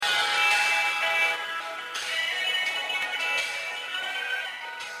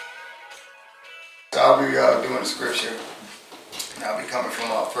I'll be doing the scripture, and I'll be coming from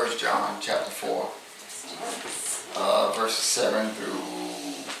 1 John chapter 4, verses 7 through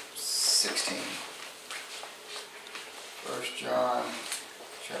 16. 1 John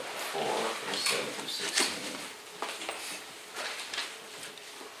chapter 4, verse 7 through 16.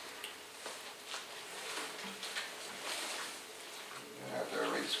 After I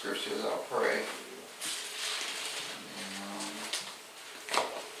read the scriptures, I'll pray.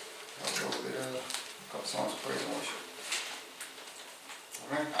 I'll go with a couple songs of praise and worship.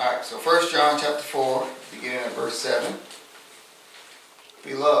 Alright, so 1 John chapter 4, beginning at verse 7.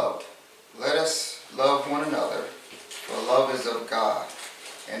 Beloved, let us love one another, for love is of God.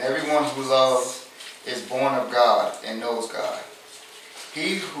 And everyone who loves is born of God and knows God.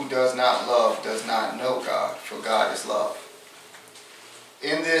 He who does not love does not know God, for God is love.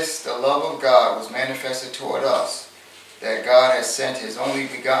 In this, the love of God was manifested toward us, that God has sent his only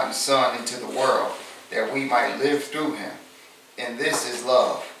begotten Son into the world, that we might live through him. And this is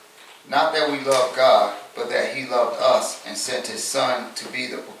love. Not that we love God, but that he loved us and sent his Son to be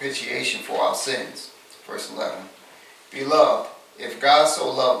the propitiation for our sins. Verse 11. Beloved, if God so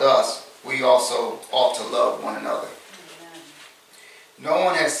loved us, we also ought to love one another. Amen. No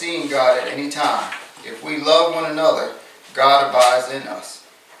one has seen God at any time. If we love one another, God abides in us,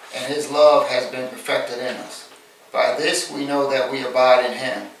 and his love has been perfected in us. By this we know that we abide in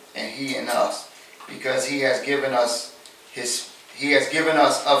him, and he in us, because he has given us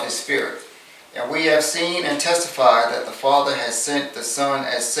of his Spirit. And we have seen and testified that the Father has sent the Son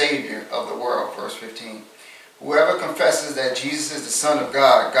as Savior of the world. Verse 15. Whoever confesses that Jesus is the Son of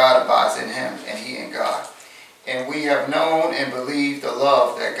God, God abides in him, and he in God. And we have known and believed the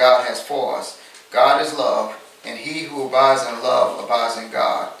love that God has for us. God is love, and he who abides in love abides in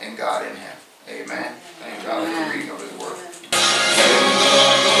God, and God in him. Amen. Thank God for the reading of his word.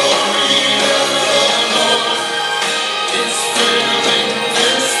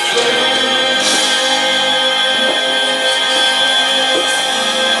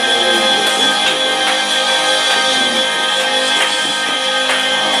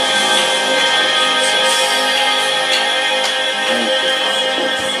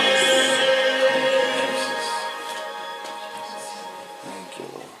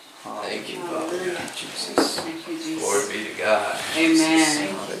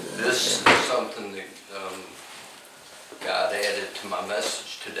 Amen. This is something that God added to my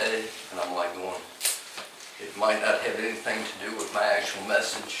message today, and I'm like going, it might not have anything to do with my actual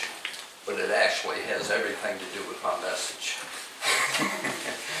message, but it actually has everything to do with my message.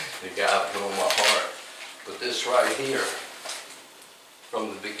 The God put on my heart. But this right here, from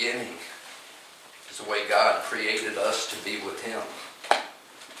the beginning, is the way God created us to be with him.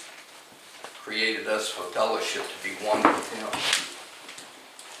 Created us for fellowship, to be one with him.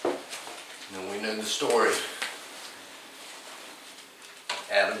 And we know the story.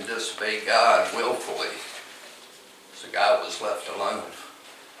 Adam disobeyed God willfully, so God was left alone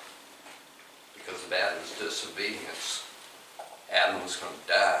because of Adam's disobedience. Adam was going to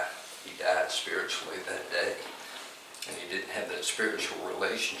die. He died spiritually that day, and he didn't have that spiritual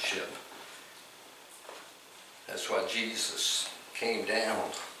relationship. That's why Jesus came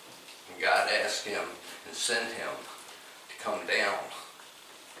down, and God asked him and sent him to come down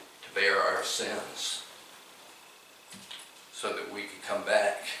to bear our sins so that we could come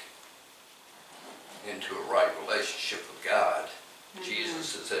back into a right relationship with God. Mm-hmm.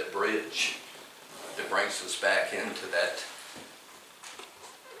 Jesus is that bridge that brings us back into that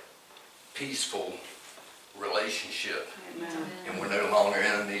peaceful relationship. Amen. And we're no longer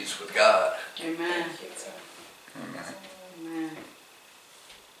enemies with God. Amen. Amen. Amen.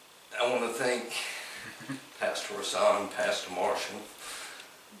 I want to thank Pastor Rasan, Pastor Marshall,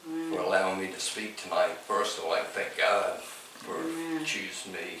 for allowing me to speak tonight. First, I'd like to thank God for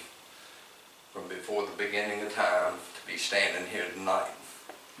choosing me from before the beginning of time to be standing here tonight.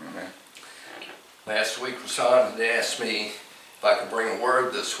 Amen. Last week, Rasan had asked me if I could bring a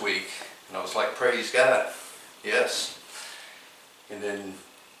word this week, and I was like, praise God, yes. And then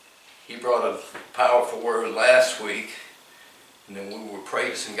he brought a powerful word last week, and then we were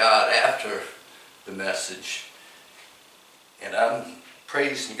praising God after the message. And I'm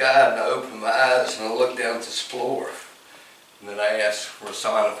praising God, and I opened my eyes, and I looked down at this floor. And then I asked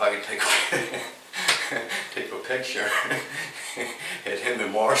Rasan if I could take a picture. Had him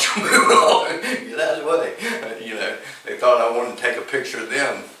and Marshall moving on. Get out of the way. They thought I wanted to take a picture of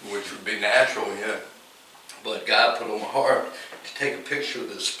them, which would be natural, But God put on my heart to take a picture of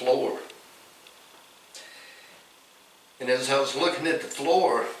this floor. And as I was looking at the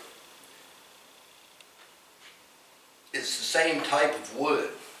floor, it's the same type of wood.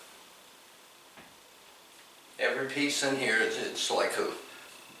 Every piece in here, it's like a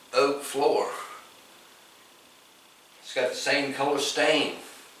oak floor. It's got the same color stain,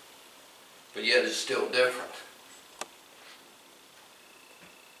 but yet it's still different.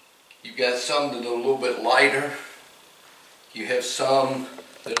 You've got some that are a little bit lighter. You have some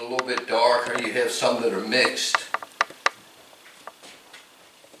that are a little bit darker. You have some that are mixed.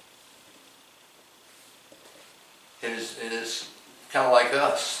 It is kind of like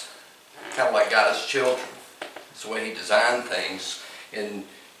us, kind of like God's children. It's the way He designed things. And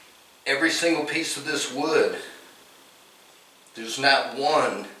every single piece of this wood, there's not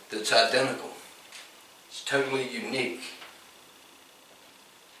one that's identical. It's totally unique.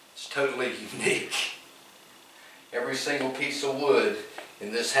 It's totally unique. Every single piece of wood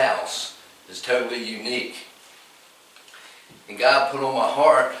in this house is totally unique. And God put on my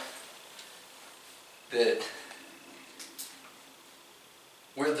heart that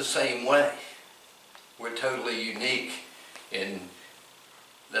we're the same way. We're totally unique. And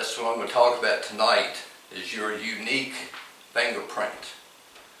that's what I'm going to talk about tonight, is your unique fingerprint.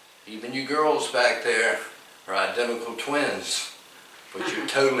 Even you girls back there are identical twins, but you're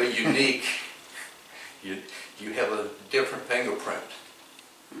totally unique. You have a different fingerprint.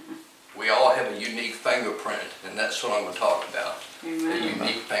 We all have a unique fingerprint, and that's what I'm going to talk about. Amen. A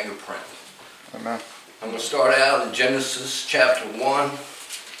unique fingerprint. Amen. I'm going to start out in Genesis chapter 1.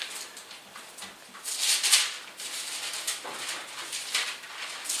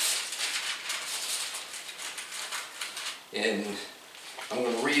 And I'm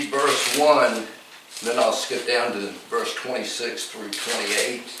going to read verse 1, and then I'll skip down to verse 26 through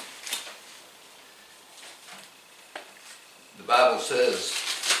 28. The Bible says,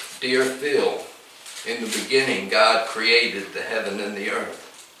 "Dear Phil, in the beginning God created the heaven and the earth."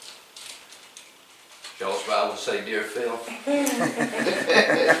 Y'all's Bible say, "Dear Phil"?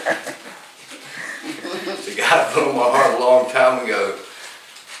 So God put on my heart a long time ago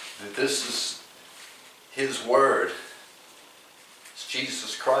that this is His Word. It's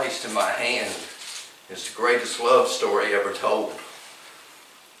Jesus Christ in my hand. It's the greatest love story ever told.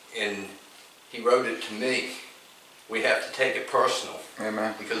 And He wrote it to me. We have to take it personal.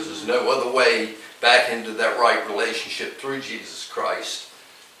 Amen. Because there's no other way back into that right relationship through Jesus Christ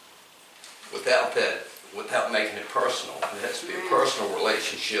without that, without making it personal. It has to be a personal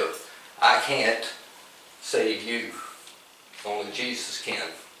relationship. I can't save you. Only Jesus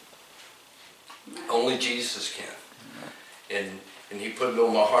can. Only Jesus can. And He put it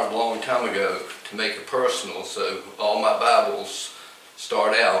on my heart a long time ago to make it personal. So all my Bibles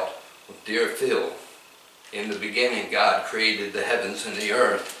start out with, "Dear Phil, in the beginning God created the heavens and the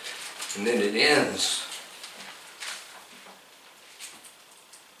earth." And then it ends.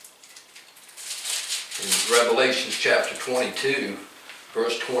 In Revelation chapter 22,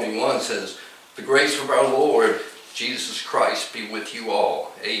 verse 21 says, "The grace of our Lord Jesus Christ be with you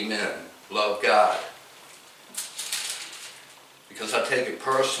all. Amen. Love God." Because I take it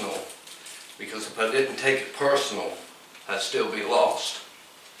personal. Because if I didn't take it personal, I'd still be lost.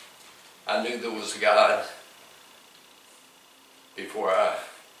 I knew there was a God before I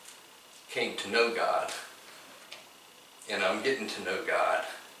came to know God. And I'm getting to know God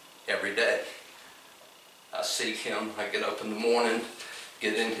every day. I seek Him. I get up in the morning,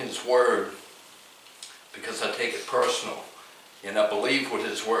 get in His Word, because I take it personal. And I believe what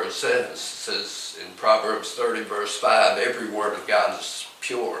His Word says. It says in Proverbs 30 verse 5, "Every word of God is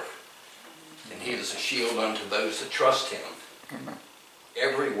pure, and He is a shield unto those that trust Him." Amen.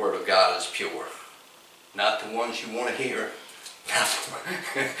 Every word of God is pure. Not the ones you want to hear.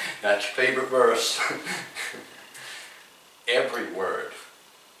 Not your favorite verse. Every word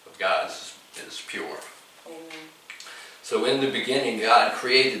of God is pure. Amen. So in the beginning God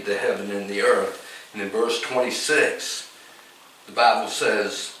created the heaven and the earth. And in verse 26, the Bible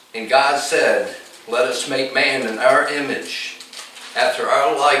says, "And God said, let us make man in our image, after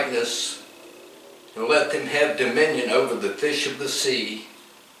our likeness, and let them have dominion over the fish of the sea,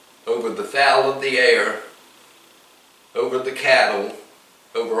 over the fowl of the air, over the cattle,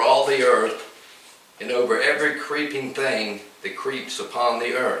 over all the earth, and over every creeping thing that creeps upon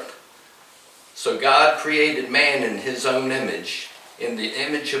the earth." So God created man in His own image. In the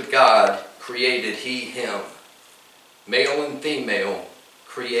image of God created He him. Male and female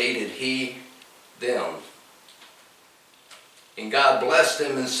created He them. And God blessed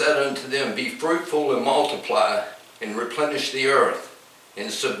them and said unto them, "Be fruitful and multiply, and replenish the earth,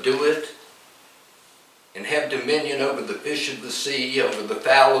 and subdue it, and have dominion over the fish of the sea, over the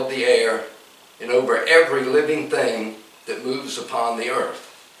fowl of the air, and over every living thing that moves upon the earth."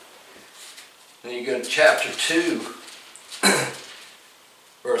 Then you go to chapter 2,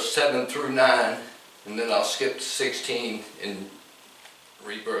 verse 7 through 9. and then I'll skip to 16 and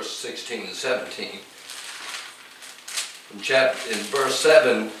read verse 16 and 17. In verse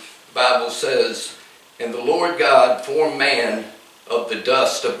 7, the Bible says, "And the Lord God formed man of the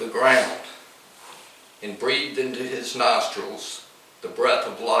dust of the ground, and breathed into his nostrils the breath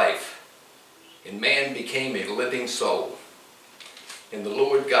of life, and man became a living soul. And the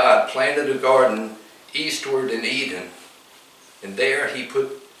Lord God planted a garden eastward in Eden, and there he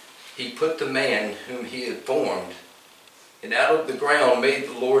put the man whom he had formed. And out of the ground made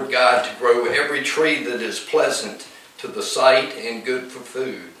the Lord God to grow every tree that is pleasant to the sight and good for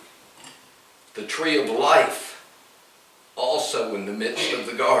food. The tree of life also in the midst of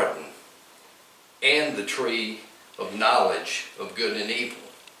the garden, and the tree of knowledge of good and evil."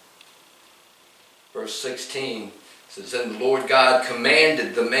 Verse 16 says, "And the Lord God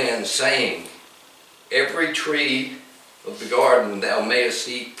commanded the man, saying, Every tree of the garden thou mayest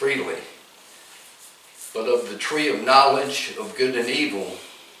eat freely, but of the tree of knowledge of good and evil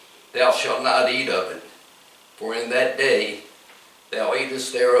thou shalt not eat of it. For in that day thou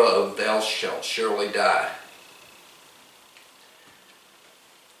eatest thereof, thou shalt surely die."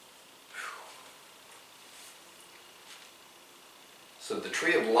 So the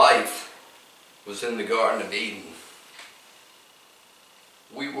tree of life was in the Garden of Eden.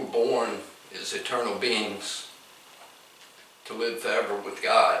 We were born as eternal beings to live forever with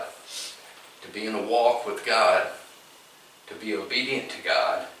God, to be in a walk with God, to be obedient to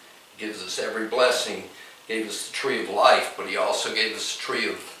God. He gives us every blessing. He gave us the tree of life, but he also gave us the tree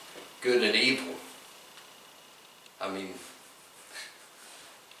of good and evil. I mean,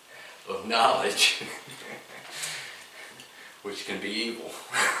 of knowledge, which can be evil.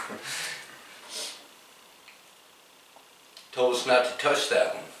 Told us not to touch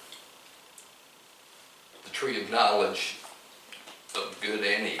that one. The tree of knowledge of good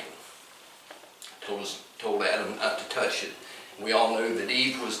and evil. Told Adam not to touch it. We all know that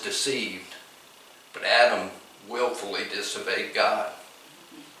Eve was deceived, but Adam willfully disobeyed God.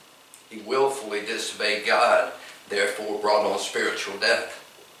 He willfully disobeyed God, therefore brought on spiritual death.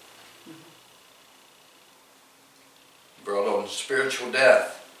 Brought on spiritual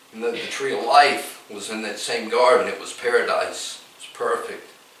death. And the tree of life was in that same garden. It was paradise. It was perfect.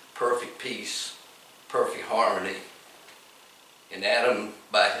 Perfect peace. Perfect harmony. And Adam,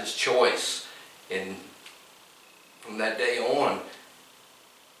 by his choice, and from that day on,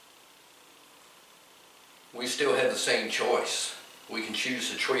 we still have the same choice. We can choose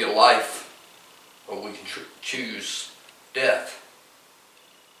the tree of life, or we can choose death.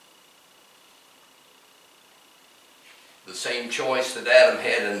 The same choice that Adam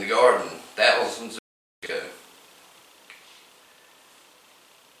had in the garden thousands of years ago.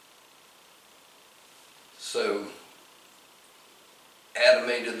 So, Adam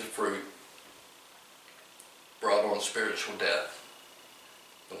ate of the fruit, brought on spiritual death,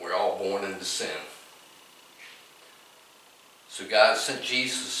 and we're all born into sin. So God sent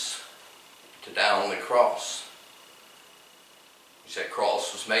Jesus to die on the cross. That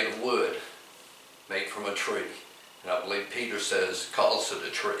cross was made of wood, made from a tree. And I believe Peter calls it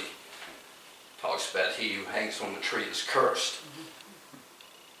a tree. Talks about he who hangs on the tree is cursed.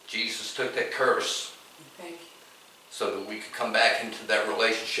 Jesus took that curse so that we could come back into that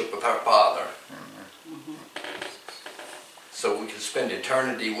relationship with our Father. So we could spend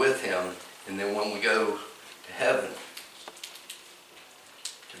eternity with him, and then when we go to heaven,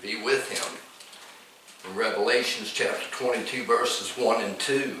 to be with him. In Revelation chapter 22 verses 1 and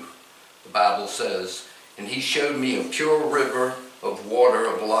 2, the Bible says, "And he showed me a pure river of water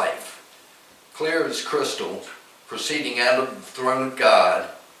of life, clear as crystal, proceeding out of the throne of God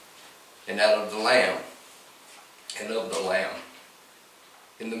and out of the Lamb,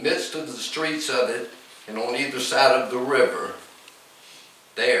 In the midst of the streets of it, and on either side of the river,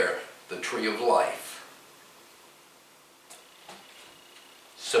 there the tree of life."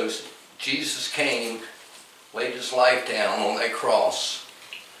 So Jesus came, laid his life down on that cross,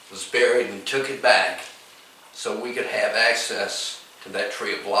 was buried, and took it back so we could have access to that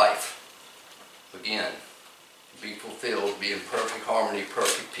tree of life again. Be fulfilled, be in perfect harmony,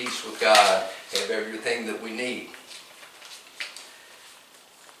 perfect peace with God, have everything that we need.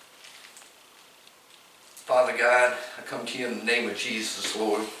 Father God, I come to you in the name of Jesus,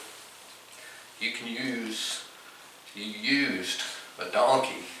 Lord. You used a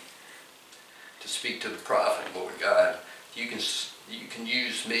donkey to speak to the prophet, Lord God. You can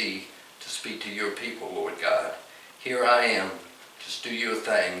use me to speak to your people, Lord God. Here I am. Just do your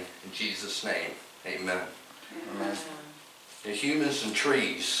thing. In Jesus' name, amen. Amen. The humans and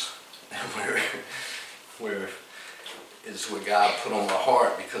trees is what God put on my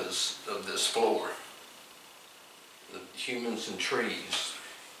heart because of this floor. humans and trees.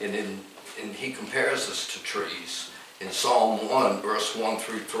 And he compares us to trees. In Psalm 1, verse 1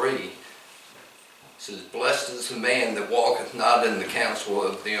 through 3, it says, "Blessed is the man that walketh not in the counsel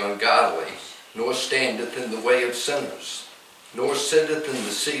of the ungodly, nor standeth in the way of sinners, nor sitteth in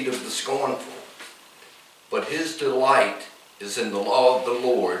the seat of the scornful. But his delight is in the law of the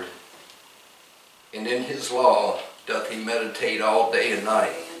Lord, and in his law doth he meditate all day and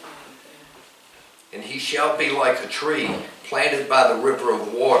night. And he shall be like a tree planted by the river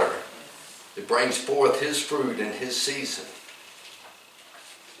of water, that brings forth his fruit in his season.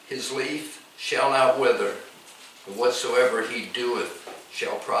 His leaf shall not wither, and whatsoever he doeth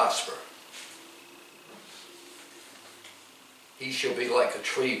shall prosper. He shall be like a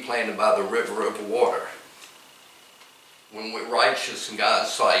tree planted by the river of water." When we're righteous in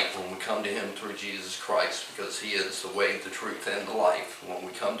God's sight, when we come to him through Jesus Christ, because he is the way, the truth, and the life. When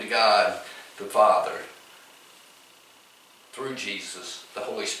we come to God, the Father, through Jesus, the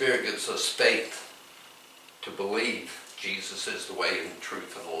Holy Spirit gives us faith to believe Jesus is the way and the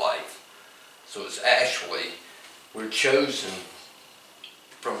truth and the life. So it's actually, we're chosen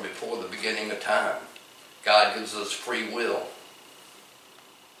from before the beginning of time. God gives us free will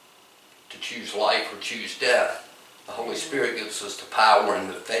to choose life or choose death. The Holy Spirit gives us the power and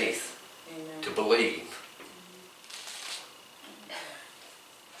the faith to believe.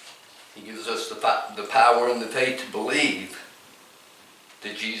 He gives us the power and the faith to believe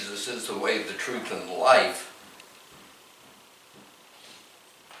that Jesus is the way, the truth, and the life.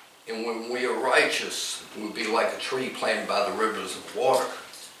 And when we are righteous, we'll be like a tree planted by the rivers of water.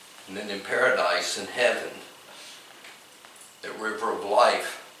 And then in paradise, in heaven, that river of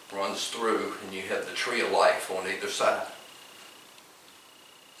life runs through, and you have the tree of life on either side.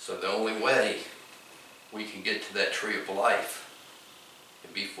 So the only way we can get to that tree of life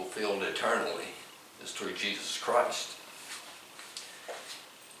and be fulfilled eternally is through Jesus Christ.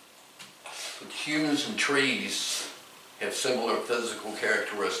 But humans and trees have similar physical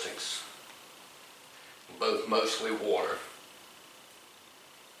characteristics, both mostly water,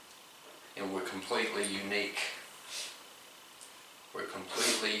 and we're completely unique. We're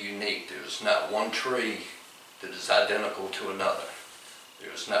completely unique. There's not one tree that is identical to another.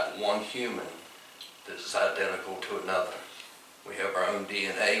 There's not one human that is identical to another. We have our own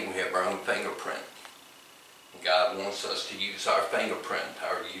DNA, we have our own fingerprint. And God wants us to use our fingerprint,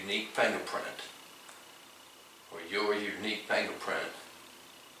 our unique fingerprint, or your unique fingerprint,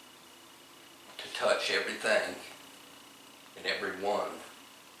 to touch everything and everyone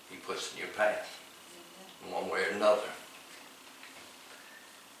he puts in your path, in one way or another.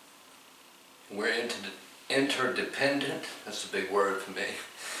 We're interdependent. That's a big word for me.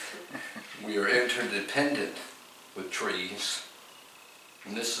 We are interdependent with trees.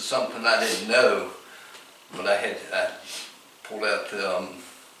 And this is something I didn't know, but I pulled out the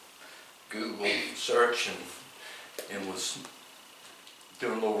Google search and was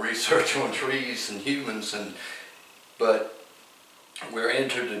doing a little research on trees and humans. But we're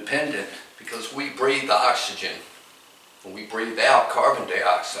interdependent because we breathe oxygen and we breathe out carbon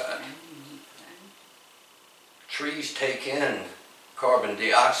dioxide. Trees take in carbon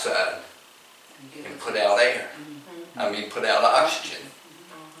dioxide and put out air. Put out oxygen,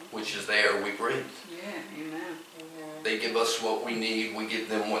 which is the air we breathe. Yeah, amen. They give us what we need, we give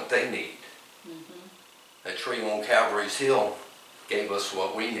them what they need. That tree on Calvary's Hill gave us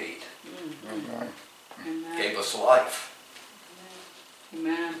what we need. Gave us life.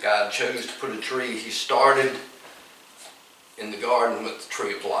 Amen. God chose to put a tree. He started in the garden with the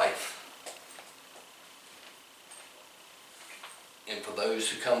tree of life. And for those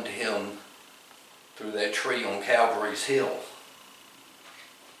who come to him through that tree on Calvary's Hill,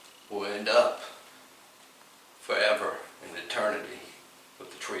 will end up forever in eternity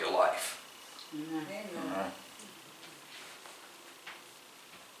with the tree of life. Amen.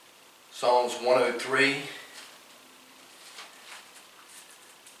 Psalms 103,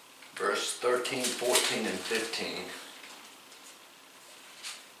 verse 13, 14, and 15.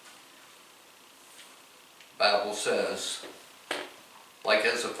 The Bible says, "Like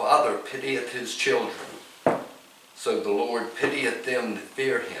as a father pitieth his children, so the Lord pitieth them that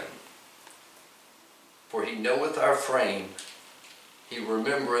fear him. For he knoweth our frame, he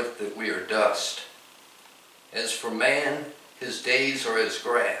remembereth that we are dust. As for man, his days are as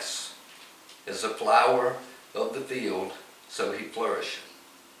grass, as a flower of the field, so he flourisheth.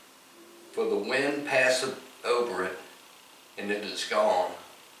 For the wind passeth over it, and it is gone,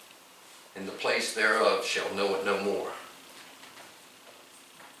 and the place thereof shall know it no more."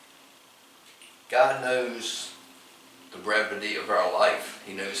 God knows the brevity of our life.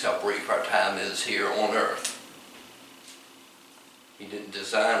 He knows how brief our time is here on earth. He didn't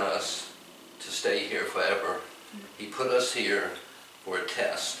design us to stay here forever. He put us here for a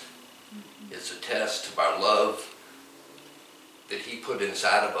test. It's a test of our love that he put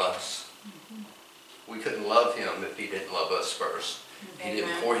inside of us. We couldn't love him if he didn't love us first. If he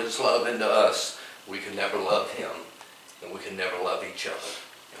didn't pour his love into us, we could never love him. And we could never love each other.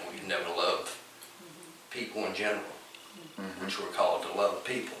 And we could never love people in general, which we're called to love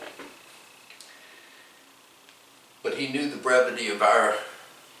people. But he knew the brevity of our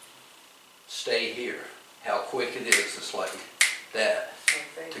stay here. How quick it is. It's like that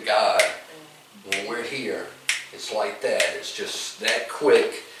to God. When we're here, it's like that. It's just that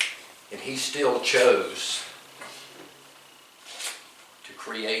quick. And he still chose to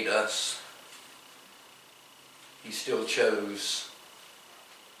create us. He still chose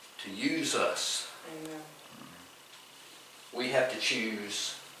to use us. Amen. We have to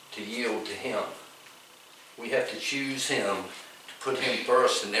choose to yield to him. We have to choose him, to put him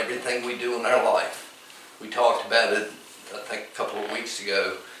first in everything we do in our life. We talked about it, I think, a couple of weeks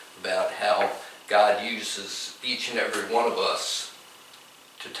ago, about how God uses each and every one of us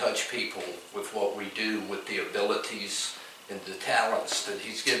to touch people with what we do, with the abilities and the talents that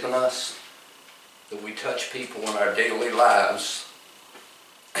he's given us, that we touch people in our daily lives.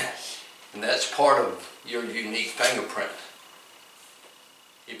 And that's part of your unique fingerprint,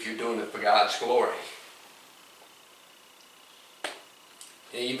 if you're doing it for God's glory.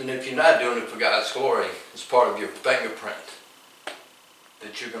 And even if you're not doing it for God's glory, it's part of your fingerprint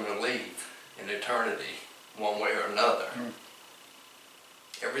that you're going to leave in eternity, one way or another.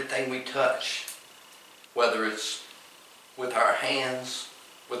 Everything we touch, whether it's with our hands,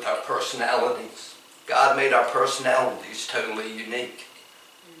 with our personalities, God made our personalities totally unique.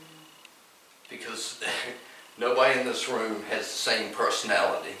 Because nobody in this room has the same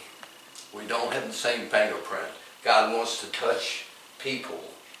personality. We don't have the same fingerprint. God wants to touch people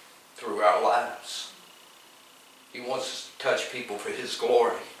through our lives. He wants us to touch people for his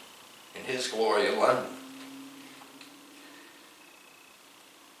glory, and his glory alone.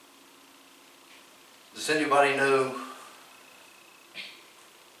 Does anybody know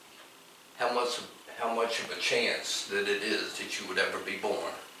how much of a chance that it is that you would ever be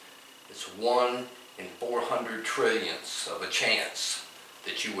born? It's 1 in 400 trillionths of a chance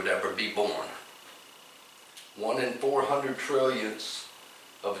that you would ever be born. 1 in 400 trillionths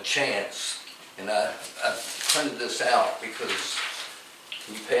of a chance. And I printed this out because,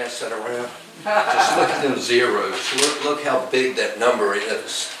 can you pass that around? Just look at them zeros. Look how big that number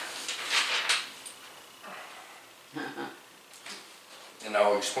is. And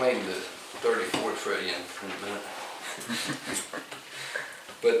I'll explain the 34 trillion in a minute.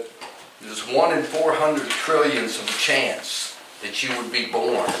 But there's 1 in 400 trillionths of a chance that you would be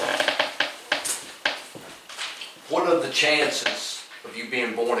born. What are the chances of you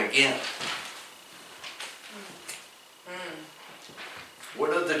being born again?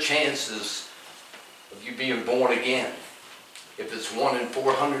 What are the chances of you being born again? If it's 1 in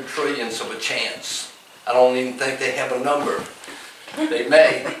 400 trillionths of a chance. I don't even think they have a number. They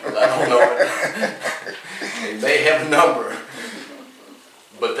may, but I don't know it. They may have a number.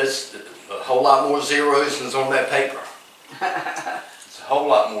 But that's a whole lot more zeros than is on that paper. It's a whole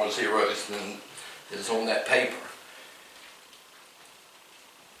lot more zeros than is on that paper.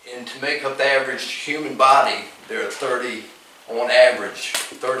 And to make up the average human body, there are on average,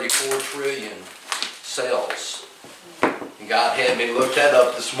 34 trillion cells. And God had me look that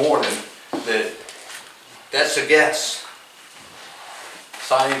up this morning, that's a guess.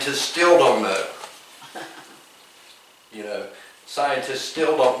 Scientists still don't know. Scientists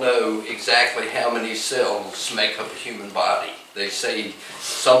still don't know exactly how many cells make up a human body. They say,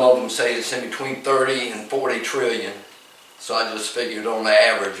 some of them say it's in between 30 and 40 trillion. So I just figured on the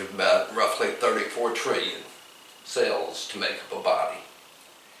average of about roughly 34 trillion cells to make up a body.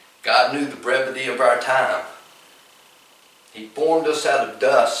 God knew the brevity of our time. He formed us out of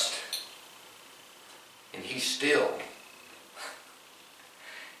dust. And He still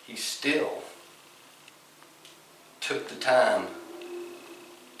took the time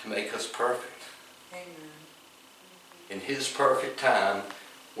to make us perfect. Amen. In His perfect time,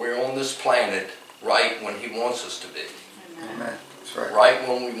 we're on this planet right when He wants us to be. Amen. That's right. Right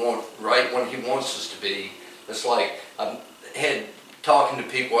when He wants us to be. It's like I've had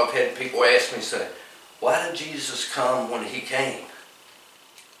people ask me, say, why did Jesus come when He came?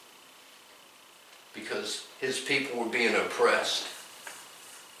 Because His people were being oppressed.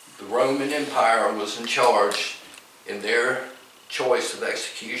 The Roman Empire was in charge, and their choice of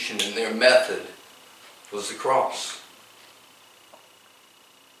execution and their method was the cross.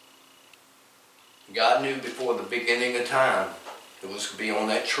 God knew before the beginning of time that was going to be on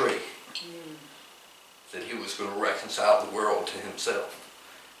that tree. That he was going to reconcile the world to himself.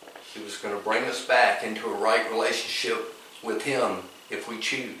 He was going to bring us back into a right relationship with him if we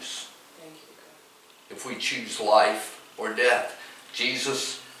choose. Thank you, God. If we choose life or death.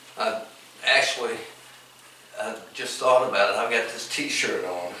 Jesus, I just thought about it. I've got this t-shirt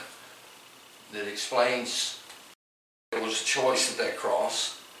on that explains there was a choice at that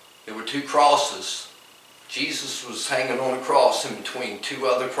cross. There were two crosses. Jesus was hanging on a cross in between two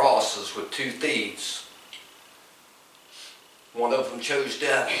other crosses with two thieves. One of them chose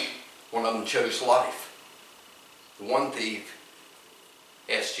death. One of them chose life. The one thief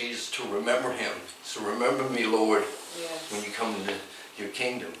asked Jesus to remember him. So remember me, Lord, Yes. when you come into your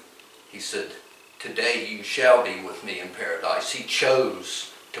kingdom. He said, today you shall be with me in paradise. He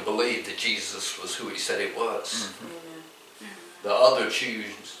chose to believe that Jesus was who he said he was. Amen. The other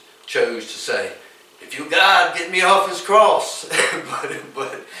chose to say, if you're God, get me off his cross.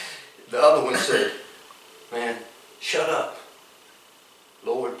 but the other one said, man, shut up.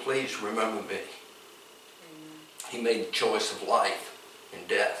 Lord, please remember me. Amen. He made the choice of life and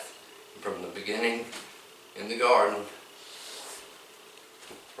death. And from the beginning in the garden,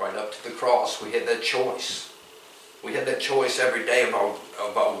 right up to the cross, we had that choice. We had that choice every day of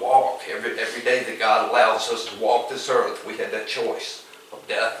our walk. Every day that God allows us to walk this earth, we had that choice of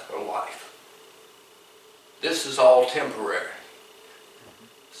death or life. This is all temporary.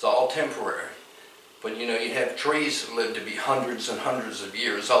 It's all temporary. But you know, you have trees that live to be hundreds and hundreds of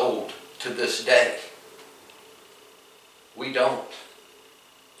years old to this day. We don't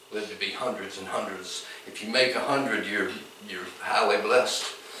live to be hundreds and hundreds. If you make 100, you're highly blessed.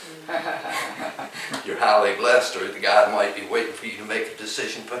 You're highly blessed, or the God might be waiting for you to make a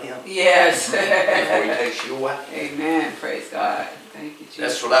decision for him Yes. before he takes you away. Amen. Praise God. Thank you, Jesus.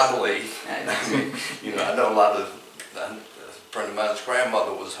 That's what I believe. That's You know, I know a friend of mine's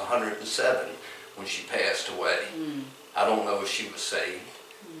grandmother was 107 when she passed away. I don't know if she was saved,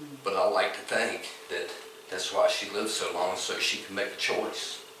 but I like to think that that's why she lived so long, so she could make a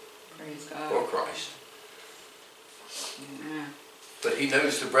choice Praise God. for Christ. Amen. But he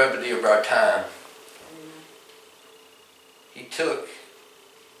knows the brevity of our time. Amen. He took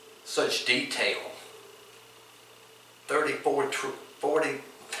such detail, 34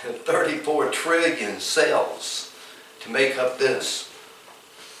 trillion cells to make up this.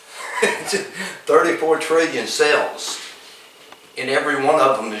 34 trillion cells, and every one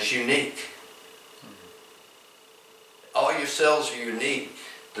of them is unique. All your cells are unique.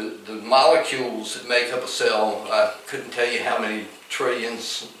 The molecules that make up a cell, I couldn't tell you how many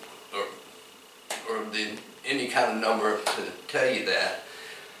trillions or any kind of number to tell you that.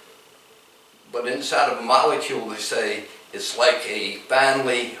 But inside of a molecule, they say, it's like a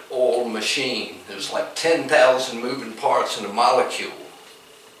finely oiled machine. There's like 10,000 moving parts in a molecule,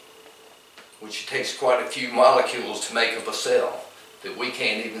 which it takes quite a few molecules to make up a cell that we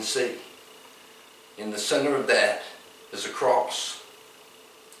can't even see. In the center of that is a cross.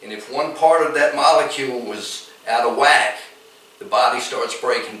 And if one part of that molecule was out of whack, the body starts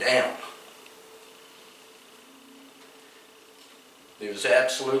breaking down. There's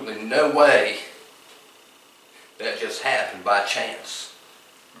absolutely no way that just happened by chance.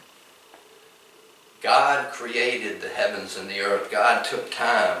 God created the heavens and the earth. God took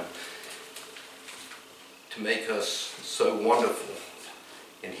time to make us so wonderful.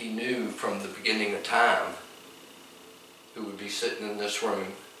 And he knew from the beginning of time who would be sitting in this room.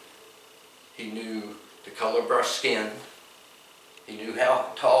 He knew the color of our skin. He knew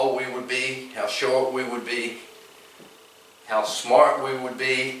how tall we would be, how short we would be, how smart we would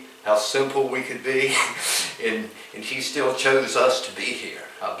be, how simple we could be. and he still chose us to be here.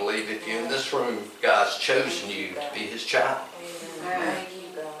 I believe if you're in this room, God's chosen you to be his child. Amen. Thank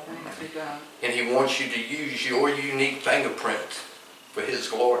you, God. Thank you, God. And he wants you to use your unique fingerprint for his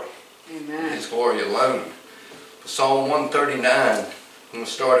glory. Amen. His glory alone. Psalm 139, I'm going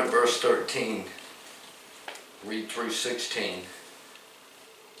to start at verse 13. Read through 16.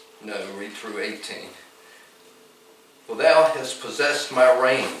 No, read through 18. For thou hast possessed my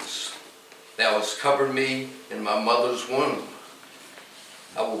reins. Thou hast covered me in my mother's womb.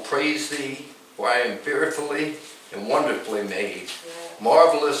 I will praise thee, for I am fearfully and wonderfully made. Yes.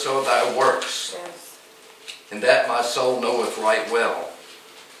 Marvelous are thy works, Yes. and that my soul knoweth right well.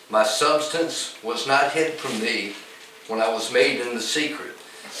 My substance was not hid from thee when I was made in the secret,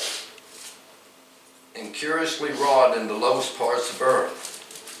 and curiously wrought in the lowest parts of earth.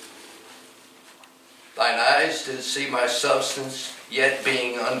 Thine eyes did see my substance, yet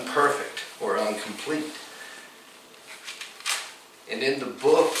being unperfect or incomplete. And in the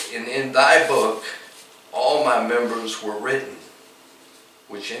book, and in thy book, all my members were written,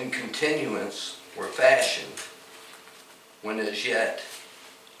 which in continuance were fashioned, when as yet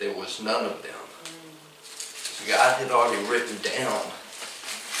there was none of them. So God had already written down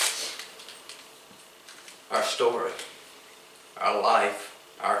our story, our life,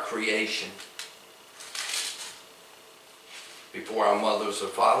 our creation, before our mothers or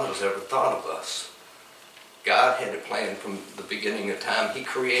fathers ever thought of us. God had a plan from the beginning of time. He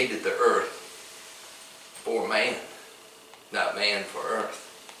created the earth for man, not man for earth.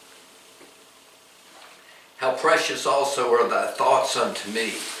 How precious also are thy thoughts unto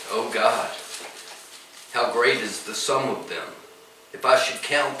me, O God. How great is the sum of them. If I should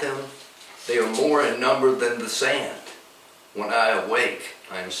count them, they are more in number than the sand. When I awake,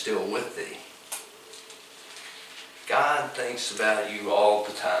 I am still with thee. God thinks about you all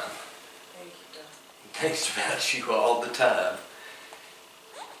the time. Thank you, God. He thinks about you all the time.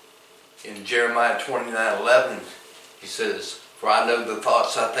 In Jeremiah 29:11, he says, for I know the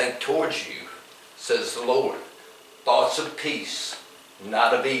thoughts I think towards you, says the Lord, thoughts of peace,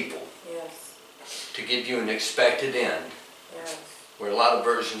 not of evil, Yes. to give you an expected end. Yes. Where a lot of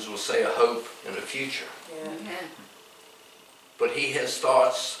versions will say a hope and a future. Yes. Amen. But he has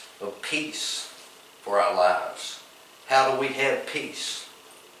thoughts of peace for our lives. How do we have peace?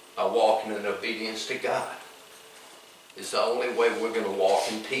 By walking in obedience to God. It's the only way we're going to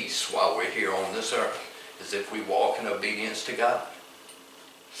walk in peace while we're here on this earth, is if we walk in obedience to God.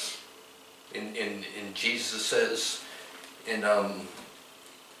 In Jesus says in I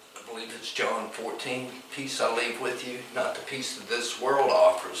believe it's John 14, peace I leave with you, not the peace that this world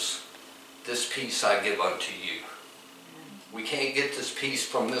offers. This peace I give unto you. We can't get this peace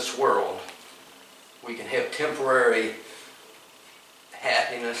from this world. We can have temporary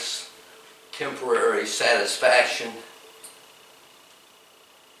happiness, temporary satisfaction,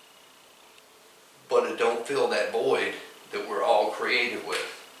 but it don't fill that void that we're all created with,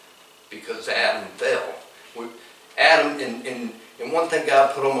 because Adam fell. Adam, and one thing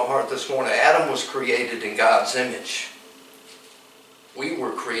God put on my heart this morning, Adam was created in God's image. We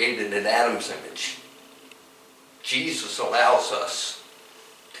were created in Adam's image. Jesus allows us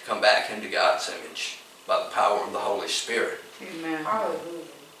to come back into God's image by the power of the Holy Spirit. Amen. Hallelujah.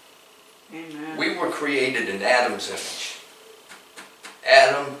 Amen. We were created in Adam's image.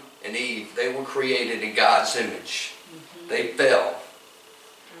 Adam and Eve, they were created in God's image. They fell,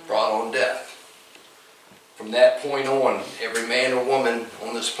 brought on death. From that point on, every man or woman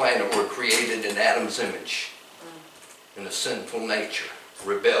on this planet were created in Adam's image, in a sinful nature,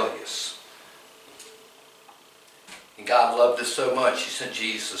 rebellious. And God loved us so much, he sent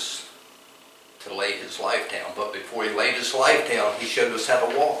Jesus to lay his life down. But before he laid his life down, he showed us how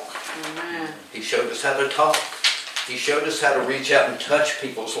to walk. Amen. He showed us how to talk. He showed us how to reach out and touch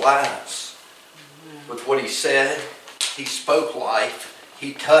people's lives. With what he said, he spoke life,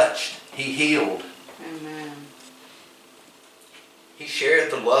 he touched, he healed. Amen. He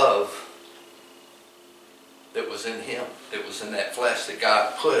shared the love that was in him, that was in that flesh, that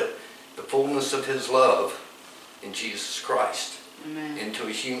God put the fullness of his love in Jesus Christ, Amen. into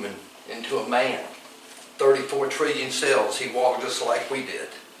a human, into a man. 34 trillion cells, he walked just like we did.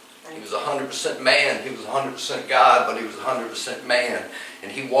 He was 100% man, he was 100% God, but he was 100% man.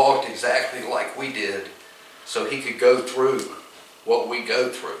 And he walked exactly like we did, so he could go through what we go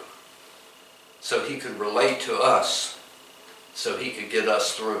through. So he could relate to us, so he could get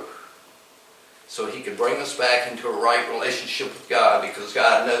us through. So he could bring us back into a right relationship with God, because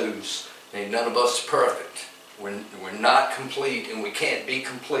God knows that none of us is perfect. We're not complete, and we can't be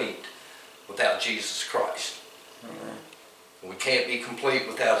complete without Jesus Christ. We can't be complete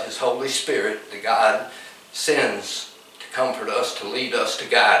without his Holy Spirit that God sends to comfort us, to lead us, to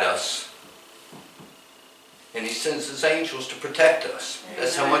guide us. And he sends his angels to protect us.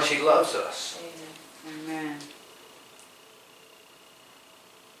 That's how much he loves us. Amen.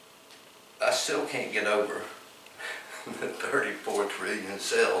 I still can't get over the 34 trillion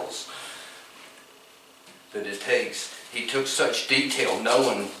cells that it takes. He took such detail,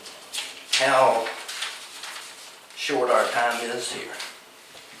 knowing how short our time is here.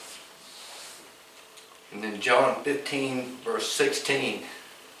 And then John 15, verse 16,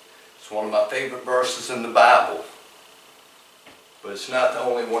 it's one of my favorite verses in the Bible. But it's not the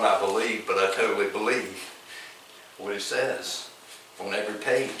only one I believe, but I totally believe what it says on every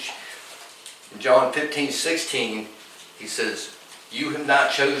page. In John 15, 16, he says, you have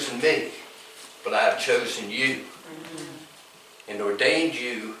not chosen me, but I have chosen you, and ordained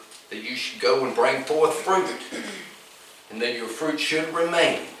you that you should go and bring forth fruit, and that your fruit should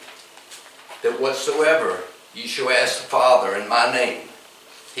remain, that whatsoever you shall ask the Father in my name,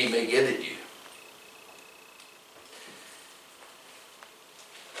 he may give it you.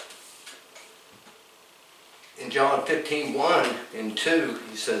 in John 15:1 and 2,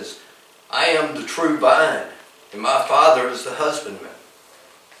 he says, I am the true vine, and my Father is the husbandman.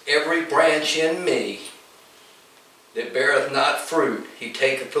 Every branch in me that beareth not fruit, he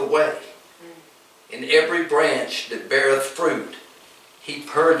taketh away. And every branch that beareth fruit, he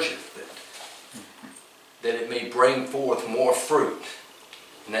purgeth it, that it may bring forth more fruit.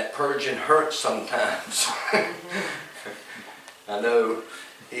 And that purging hurts sometimes. I know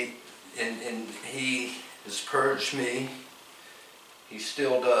he has purged me. He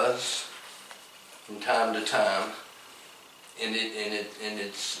still does from time to time. And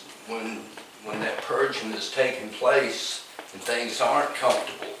it's when that purging is taking place and things aren't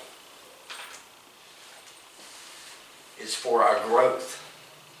comfortable, it's for our growth.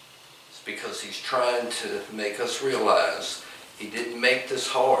 It's because he's trying to make us realize he didn't make this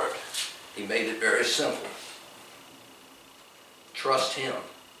hard. He made it very simple. Trust him.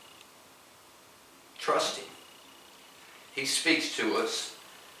 Trust him. He speaks to us.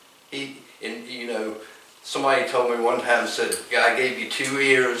 Somebody told me one time, said, God gave you 2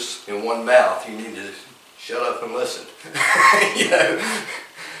 ears and 1 mouth. You need to shut up and listen.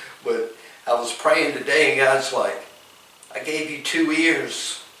 But I was praying today and God's like, I gave you 2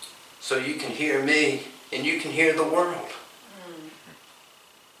 ears so you can hear me and you can hear the world.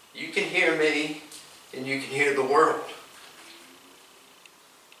 You can hear me and you can hear the world.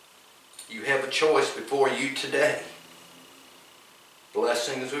 You have a choice before you today.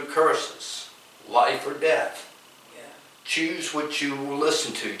 Blessings or curses, life or death. Yeah. Choose what you will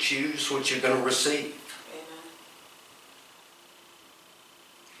listen to. Choose what you're going to receive. Amen.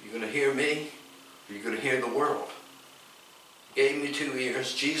 You're going to hear me or you're going to hear the world. He gave me 2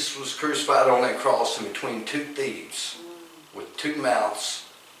 ears. Jesus was crucified on that cross in between 2 thieves with 2 mouths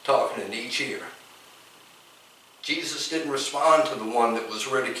talking in each ear. Jesus didn't respond to the one that was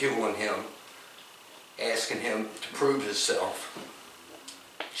ridiculing him, asking him to prove himself.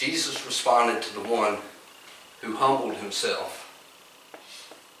 Jesus responded to the one who humbled himself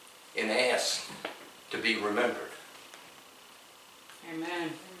and asked to be remembered.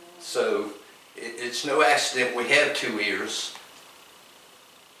 Amen. So it's no accident we have 2 ears.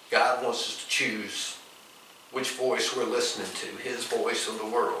 God wants us to choose which voice we're listening to, his voice or the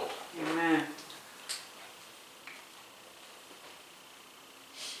world. Amen.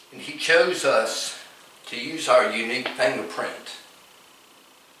 And he chose us to use our unique fingerprint.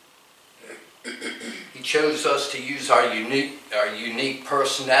 He chose us to use our unique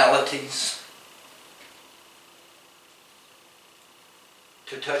personalities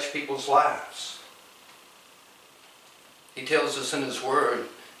to touch people's lives. He tells us in his word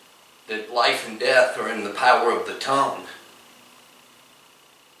that life and death are in the power of the tongue.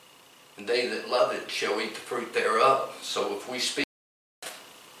 And they that love it shall eat the fruit thereof. So if we speak,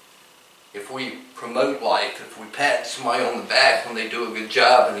 if we promote life, if we pat somebody on the back when they do a good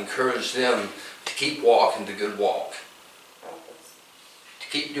job and encourage them to keep walking the good walk, to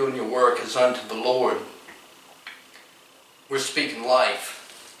keep doing your work as unto the Lord, we're speaking life.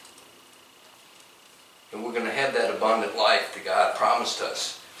 And we're going to have that abundant life that God promised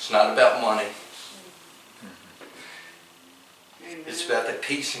us. It's not about money. Amen. It's about that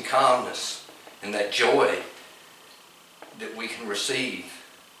peace and calmness and that joy that we can receive.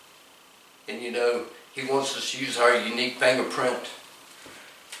 And he wants us to use our unique fingerprint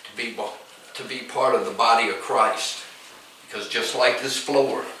to be part of the body of Christ. Because just like this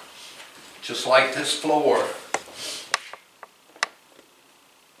floor,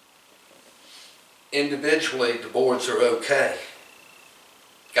 individually the boards are okay.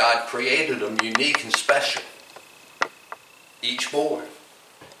 God created them unique and special. Each board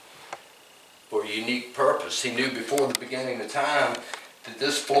for a unique purpose. He knew before the beginning of time that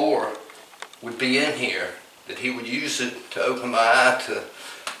this floor would be in here, that he would use it to open my eye to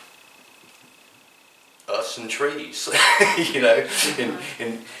us and trees,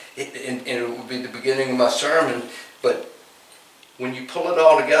 and it would be the beginning of my sermon. But when you pull it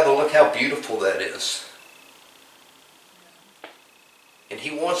all together, look how beautiful that is. And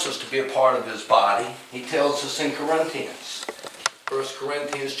he wants us to be a part of his body. He tells us in Corinthians, 1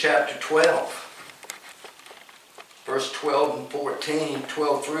 Corinthians chapter 12, verse 12 and 14,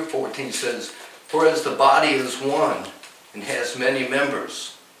 12 through 14 says, for as the body is one and has many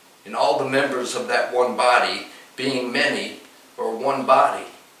members, and all the members of that one body, being many, are one body,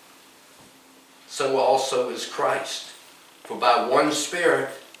 so also is Christ. For by one Spirit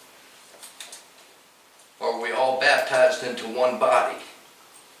are we all baptized into one body,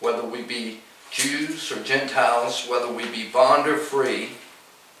 whether we be Jews or Gentiles, whether we be bond or free,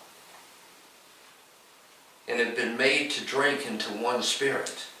 and have been made to drink into one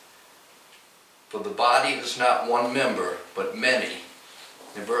Spirit. For the body is not one member, but many.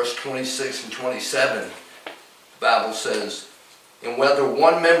 In verse 26 and 27, the Bible says, and whether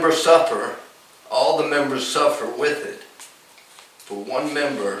one member suffer, all the members suffer with it. For one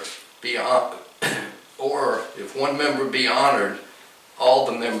member be or if one member be honored, all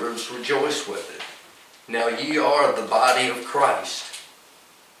the members rejoice with it. Now ye are the body of Christ,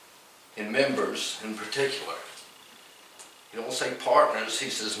 and members in particular. He don't say partners, he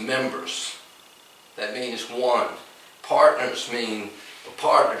says members. That means one. Partners mean a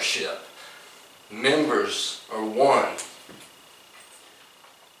partnership. Members are one.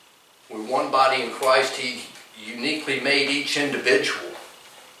 We're one body in Christ. He uniquely made each individual.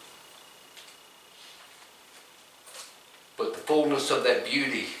 But the fullness of that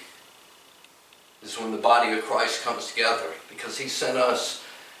beauty is when the body of Christ comes together, because he sent us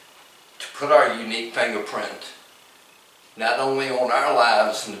to put our unique fingerprint not only on our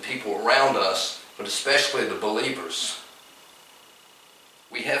lives and the people around us, but especially the believers.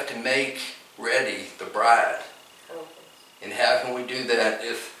 We have to make ready the bride. And how can we do that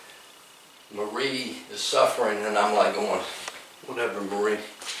if Marie is suffering and I'm like going, whatever, Marie.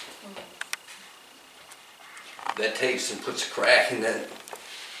 That takes and puts a crack in that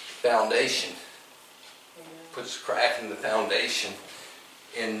foundation. Puts a crack in the foundation.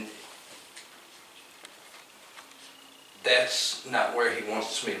 And that's not where he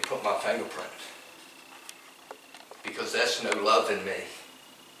wants me to put my fingerprint. Because that's no love in me.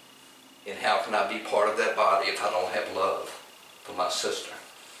 And how can I be part of that body if I don't have love for my sister?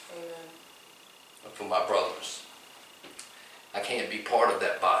 Amen. Or for my brothers? I can't be part of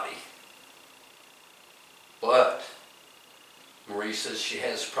that body. But Marie says she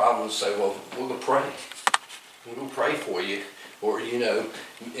has problems, so well, we're going to pray. We're going to pray for you. Or,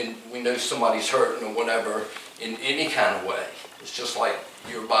 and we know somebody's hurting or whatever in any kind of way. It's just like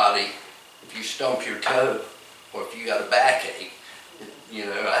your body. If you stump your toe or if you got a backache,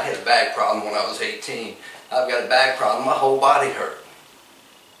 I had a back problem when I was 18. I've got a back problem. My whole body hurt.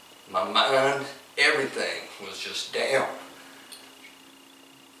 My mind, everything was just down.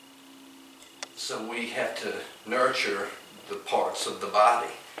 So we have to nurture the parts of the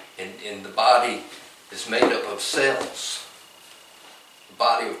body. And the body is made up of cells. The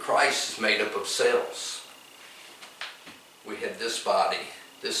body of Christ is made up of cells. We have this body,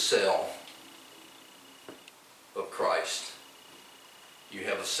 this cell of Christ. You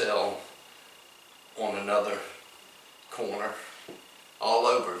have a cell on another corner. All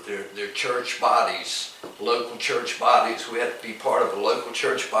over. They're church bodies, local church bodies. We have to be part of a local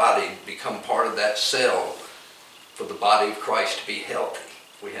church body, become part of that cell for the body of Christ to be healthy.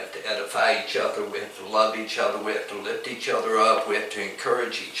 We have to edify each other. We have to love each other. We have to lift each other up. We have to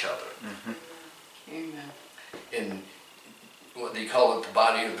encourage each other. Mm-hmm. Amen. And what they call it, the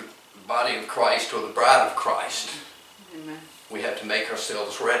body of Christ or the bride of Christ. Amen. We have to make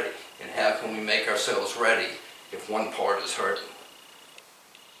ourselves ready. And how can we make ourselves ready if one part is hurting?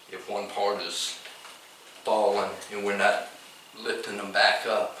 If one part is falling and we're not lifting them back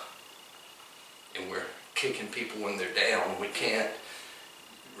up and we're kicking people when they're down, we can't,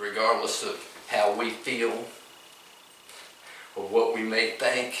 regardless of how we feel or what we may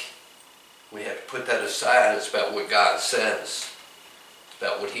think, we have to put that aside. It's about what God says. It's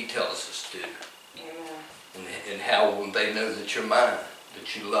about what he tells us to do. Amen. And how will they know that you're mine,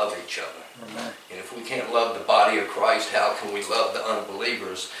 that you love each other. Amen. And if we can't love the body of Christ, how can we love the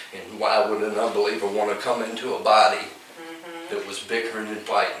unbelievers? And why would an unbeliever want to come into a body that was bickering and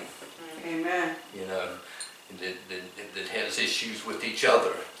fighting? Amen. That has issues with each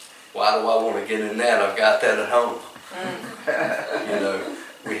other. Why do I want to get in that? I've got that at home.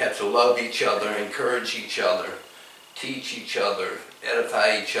 We have to love each other, encourage each other, teach each other,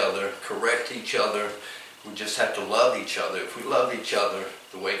 edify each other, correct each other. We just have to love each other. If we love each other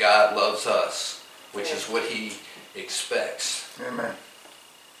the way God loves us, which is what he expects. Amen.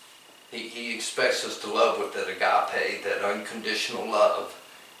 He expects us to love with that agape, that unconditional love.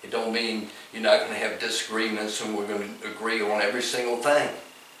 It don't mean you're not going to have disagreements and we're going to agree on every single thing.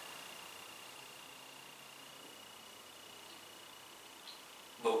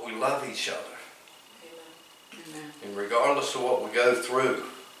 But we love each other. Amen. And regardless of what we go through,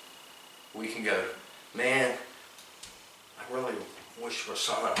 we can go, man, I really wish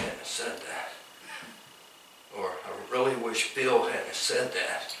Rosanna hadn't said that. Or I really wish Phil hadn't said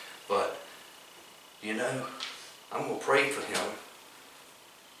that. But, I'm going to pray for him.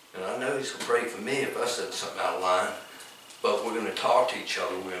 And I know he's going to pray for me if I said something out of line. But we're going to talk to each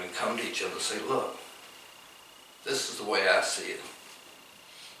other. We're going to come to each other and say, look, this is the way I see it.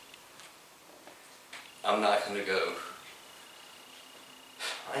 I'm not going to go,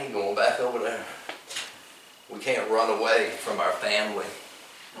 I ain't going back over there. We can't run away from our family.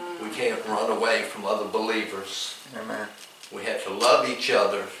 We can't run away from other believers. Amen. We have to love each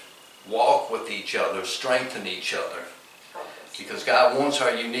other, walk with each other, strengthen each other. Because God wants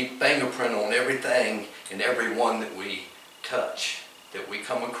our unique fingerprint on everything and everyone that we touch, that we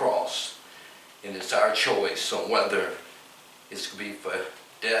come across. And it's our choice on whether it's going to be for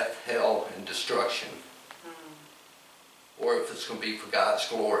death, hell, and destruction, or if it's going to be for God's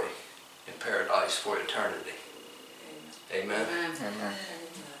glory in paradise for eternity. Amen. Amen. Amen.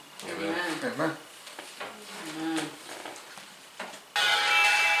 Amen. Amen. Amen.